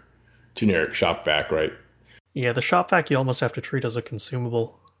your generic shop vac, right? Yeah, the shop vac you almost have to treat as a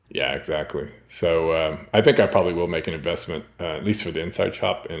consumable. Yeah, exactly. So I think I probably will make an investment, at least for the inside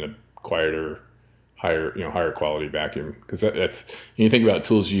shop, in a quieter, higher quality vacuum, because that's when you think about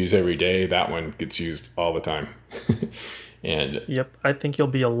tools you use every day, that one gets used all the time, and Yep, I think you'll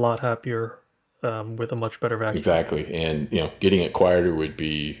be a lot happier with a much better vacuum. exactly, and getting it quieter would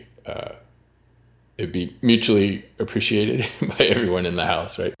be it'd be mutually appreciated by everyone in the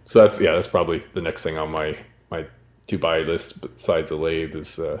house, right? So that's probably the next thing on my to buy list besides a lathe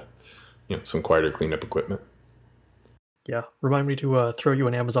is some quieter cleanup equipment. Yeah, remind me to throw you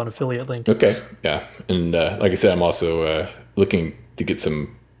an Amazon affiliate link. Okay, yeah, and like I said, I'm also looking to get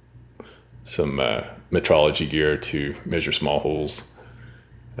some metrology gear to measure small holes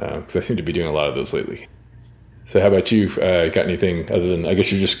because I seem to be doing a lot of those lately. So, how about you? Got anything other than I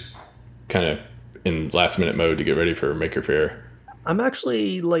guess you're just kind of in last minute mode to get ready for Maker Faire? I'm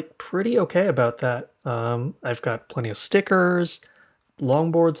actually like pretty okay about that. I've got plenty of stickers,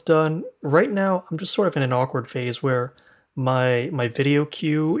 longboards done. Right now, I'm just sort of in an awkward phase where my video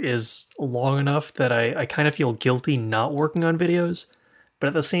queue is long enough that I kind of feel guilty not working on videos, but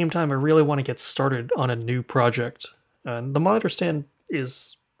at the same time, I really want to get started on a new project. And the monitor stand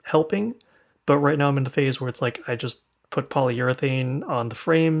is helping, but right now I'm in the phase where it's like I just put polyurethane on the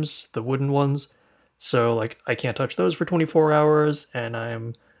frames, the wooden ones, so like I can't touch those for 24 hours, and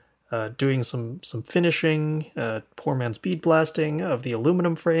I'm doing some finishing, poor man's bead blasting of the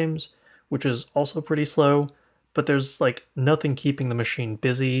aluminum frames, which is also pretty slow. But there's like nothing keeping the machine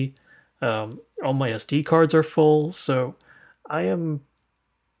busy. All my SD cards are full, so I am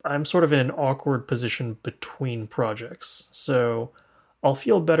I'm sort of in an awkward position between projects. So I'll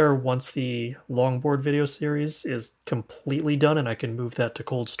feel better once the longboard video series is completely done and I can move that to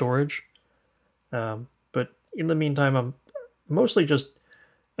cold storage. But in the meantime, I'm mostly just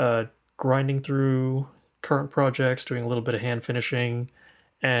uh, grinding through current projects, doing a little bit of hand finishing,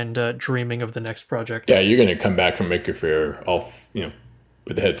 and dreaming of the next project. Yeah, you're going to come back from Maker Faire all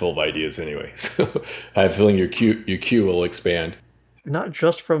with a head full of ideas anyway. So I have a feeling your queue will expand. Not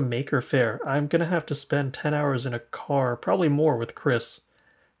just from Maker Faire. I'm gonna have to spend 10 hours in a car, probably more with Chris.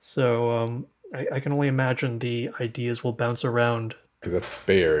 So I can only imagine the ideas will bounce around. Because that's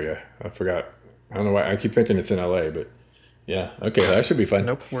Bay Area. I forgot. I don't know why I keep thinking it's in LA, but yeah. Okay, that should be fun.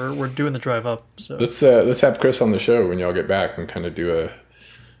 Nope, we're doing the drive up. So Let's have Chris on the show when y'all get back and kind of do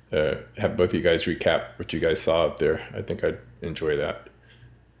have both of you guys recap what you guys saw up there. I think I'd enjoy that.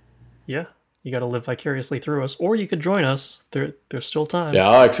 yeah, you got to live vicariously through us, or you could join us. There's still time. Yeah,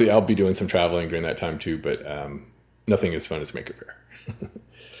 I'll be doing some traveling during that time too, but nothing as fun as Make It Fair.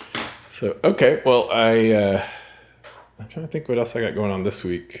 So, okay. Well, I'm trying to think what else I got going on this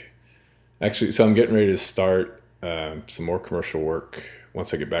week. Actually, so I'm getting ready to start some more commercial work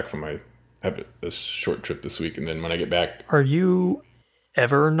once I get back from I have a short trip this week. And then when I get back, Are you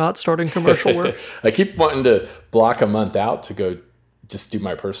ever not starting commercial work? I keep wanting to block a month out to go just do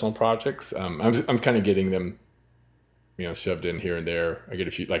my personal projects. I'm kind of getting them, shoved in here and there. I get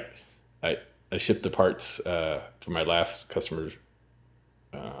a few, like I shipped the parts for my last customer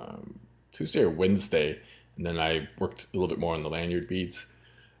Tuesday or Wednesday, and then I worked a little bit more on the lanyard beads.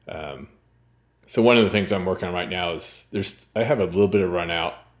 So one of the things I'm working on right now is I have a little bit of run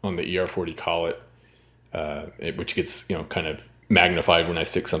out on the ER40 collet, which gets kind of magnified when I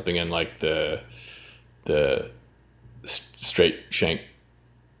stick something in like the straight shank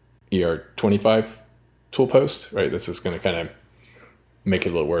ER25 tool post, right? This is going to kind of make it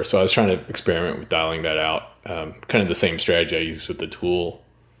a little worse. So I was trying to experiment with dialing that out. Kind of the same strategy I used with the tool,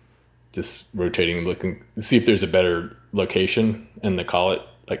 just rotating and looking to see if there's a better location in the collet.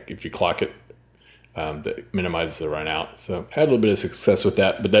 Like if you clock it, that minimizes the run out. So had a little bit of success with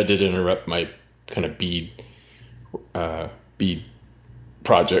that, but that did interrupt my kind of bead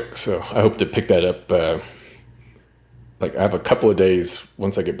project. So I hope to pick that up. Like I have a couple of days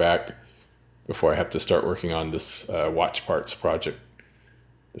once I get back before I have to start working on this watch parts project.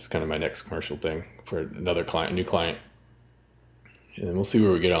 It's kind of my next commercial thing for another client, a new client. And we'll see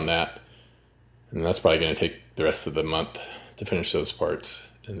where we get on that. And that's probably going to take the rest of the month to finish those parts.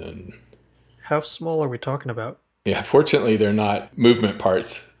 And then... How small are we talking about? Yeah, fortunately, they're not movement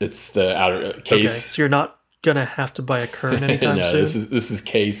parts. It's the outer case. Okay, so you're not going to have to buy a kern anytime soon? No, this is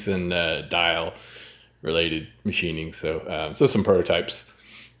case and dial related machining. So some prototypes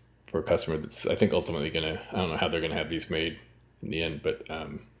for a customer that's, I think, ultimately going to... I don't know how they're going to have these made in the end, but I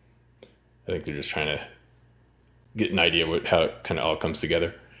think they're just trying to get an idea how it kind of all comes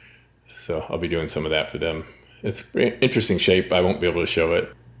together. So I'll be doing some of that for them. It's an interesting shape. I won't be able to show it.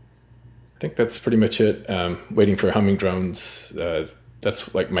 I think that's pretty much it. Waiting for humming drones.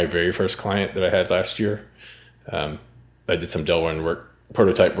 That's like my very first client that I had last year. I did some Delrin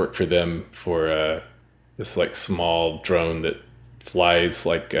prototype work for them for this like small drone that flies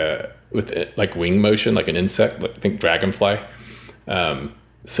like with like wing motion, like an insect, like, I think dragonfly.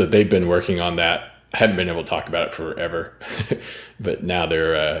 So they've been working on that. I haven't been able to talk about it forever, but now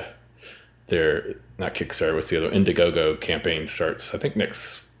they're not Kickstarter. What's the other? Indiegogo campaign starts, I think,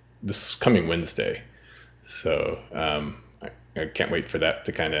 this coming Wednesday. So I can't wait for that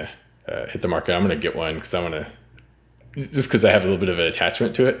to kind of hit the market. I'm going to get one because I want to, just because I have a little bit of an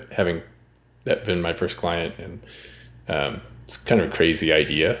attachment to it, having that been my first client, and it's kind of a crazy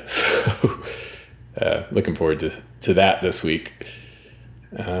idea. So looking forward to that this week.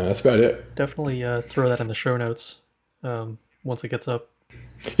 That's about it. Definitely throw that in the show notes once it gets up.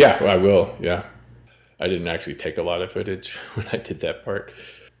 Yeah, I will. Yeah. I didn't actually take a lot of footage when I did that part.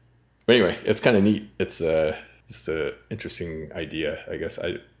 But anyway, it's kind of neat. It's just an interesting idea, I guess.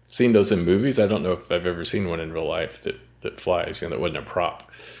 I've seen those in movies. I don't know if I've ever seen one in real life that flies, that wasn't a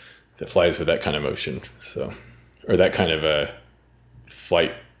prop, that flies with that kind of motion. So, or that kind of a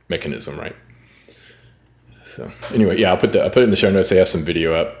flight mechanism, right? So anyway, yeah, I'll put it in the show notes. They have some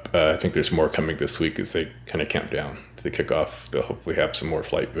video up. I think there's more coming this week as they kind of count down to the kickoff. They'll hopefully have some more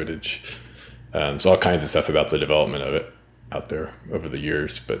flight footage. There's all kinds of stuff about the development of it out there over the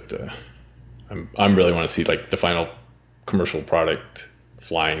years, but I'm really want to see like the final commercial product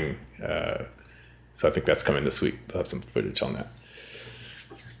flying. So I think that's coming this week. They'll have some footage on that.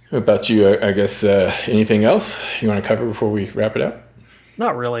 What about you? I guess anything else you want to cover before we wrap it up?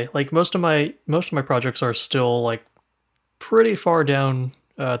 Not really. Like most of my projects are still like pretty far down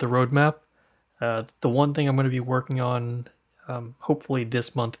the roadmap. The one thing I'm going to be working on, hopefully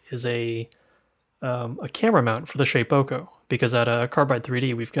this month, is a camera mount for the Shapeoko, because at Carbide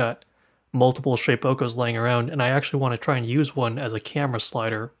 3D we've got multiple Shapeokos laying around, and I actually want to try and use one as a camera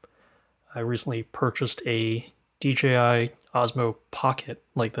slider. I recently purchased a DJI Osmo Pocket,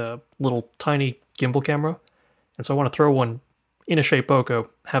 like the little tiny gimbal camera, and so I want to throw one in a Shapeoko,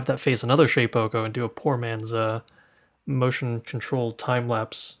 have that face another Shapeoko, and do a poor man's motion controlled time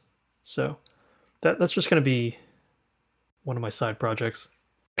lapse. So that's just going to be one of my side projects.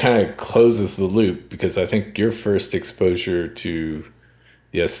 Kind of closes the loop, because I think your first exposure to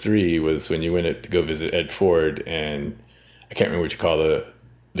the S3 was when you went to go visit Ed Ford, and I can't remember what you call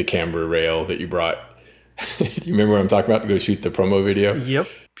the camber rail that you brought. Do you remember what I'm talking about, to go shoot the promo video?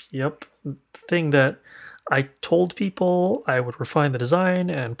 Yep. The thing that I told people I would refine the design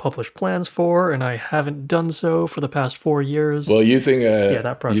and publish plans for, and I haven't done so for the past 4 years. Well, using a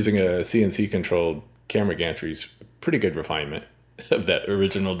that project. using a CNC controlled camera gantry is pretty good refinement of that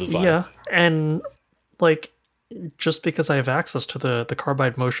original design. Yeah, and like just because I have access to the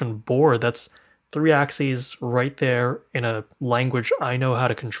carbide motion board, that's three axes right there in a language I know how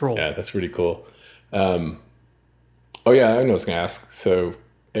to control. Yeah, that's pretty cool. Oh yeah, I know I was gonna ask. So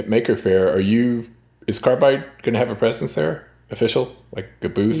at Maker Faire, is Carbide gonna have a presence there? Official? Like a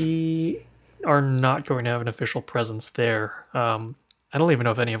booth? We are not going to have an official presence there. I don't even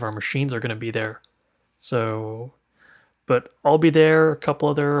know if any of our machines are going to be there. So, but I'll be there. A couple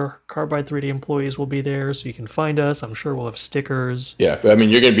other Carbide 3D employees will be there, so you can find us. I'm sure we'll have stickers. Yeah, but I mean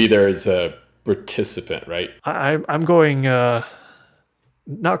you're gonna be there as a participant, right? I'm going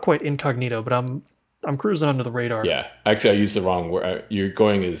not quite incognito, but I'm cruising under the radar. Yeah. Actually I used the wrong word. You're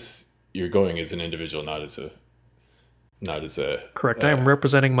going as an individual, not as a Correct. I am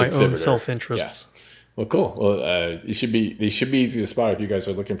representing my own exhibitor. Yeah. self-interests. Well, cool. Well, they should be easy to spot if you guys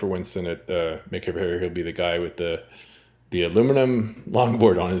are looking for Winston at Maker Faire. He'll be the guy with the aluminum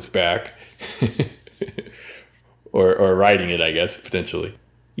longboard on his back, or riding it, I guess potentially.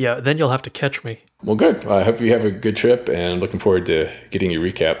 Yeah, then you'll have to catch me. Well, good. Well, I hope you have a good trip, and looking forward to getting your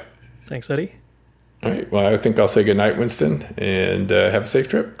recap. Thanks, Eddie. All right. Well, I think I'll say good night, Winston, and have a safe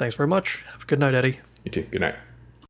trip. Thanks very much. Have a good night, Eddie. You too. Good night.